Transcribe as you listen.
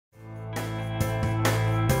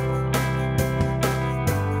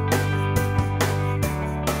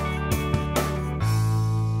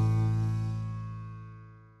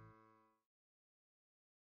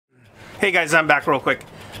Hey guys, I'm back real quick.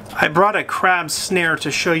 I brought a crab snare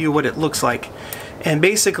to show you what it looks like. And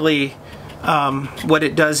basically what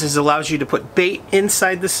it does is allows you to put bait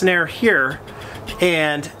inside the snare here,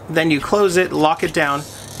 and then you close it, lock it down,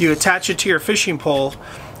 you attach it to your fishing pole,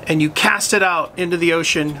 and you cast it out into the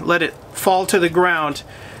ocean, let it fall to the ground,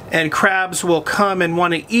 and crabs will come and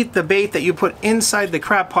want to eat the bait that you put inside the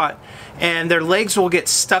crab pot, and their legs will get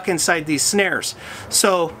stuck inside these snares.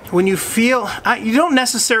 So when you feel, you don't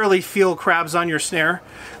necessarily feel crabs on your snare,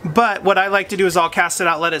 but what I like to do is I'll cast it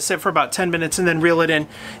out, let it sit for about 10 minutes, and then reel it in.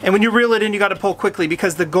 And when you reel it in, you got to pull quickly,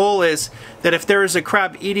 because the goal is that if there is a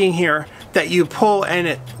crab eating here, that you pull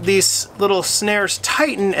and these little snares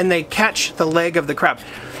tighten and they catch the leg of the crab.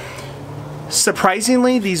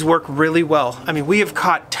 Surprisingly, these work really well. I mean, we have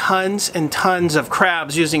caught tons and tons of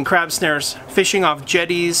crabs using crab snares, fishing off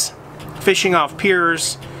jetties, fishing off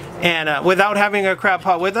piers, and without having a crab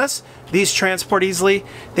pot with us, these transport easily.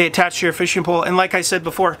 They attach to your fishing pole, and like I said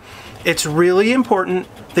before, it's really important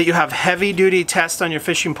that you have heavy-duty test on your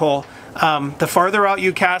fishing pole. The farther out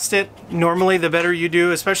you cast it, normally the better you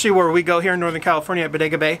do, especially where we go here in Northern California at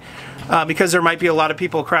Bodega Bay, because there might be a lot of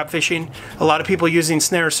people crab fishing, a lot of people using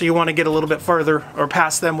snares, so you want to get a little bit farther or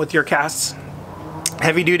past them with your casts.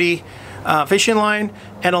 Heavy-duty fishing line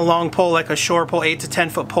and a long pole, like a shore pole, 8 to 10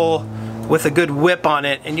 foot pole with a good whip on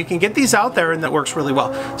it, and you can get these out there, and that works really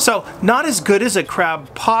well. So not as good as a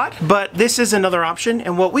crab pot, but this is another option.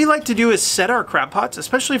 And what we like to do is set our crab pots,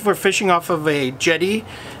 especially if we're fishing off of a jetty,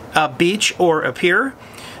 a beach, or a pier.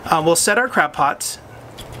 We'll set our crab pots,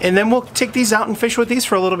 and then we'll take these out and fish with these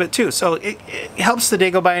for a little bit too. So it helps the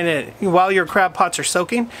day go by, and while your crab pots are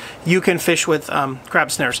soaking, you can fish with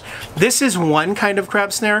crab snares. This is one kind of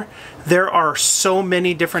crab snare. There are so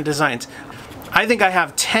many different designs. I think I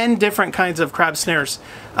have 10 different kinds of crab snares,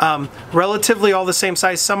 relatively all the same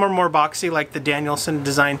size. Some are more boxy, like the Danielson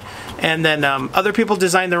design, and then other people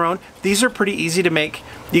design their own. These are pretty easy to make.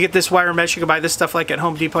 You get this wire mesh, you can buy this stuff like at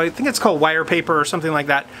Home Depot. I think it's called wire paper or something like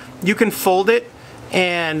that. You can fold it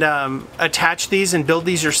and attach these and build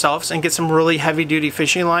these yourselves and get some really heavy-duty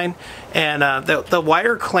fishing line. And the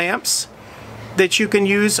wire clamps that you can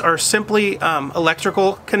use are simply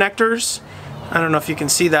electrical connectors. I don't know if you can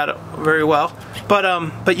see that very well,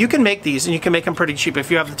 but you can make these, and you can make them pretty cheap if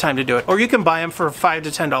you have the time to do it, or you can buy them for $5 to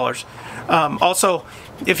 $10. Also,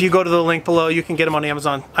 if you go to the link below, you can get them on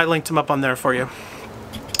Amazon. I linked them up on there for you.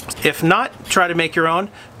 If not, try to make your own.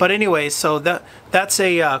 But anyway, so that's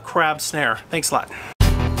a crab snare. Thanks a lot.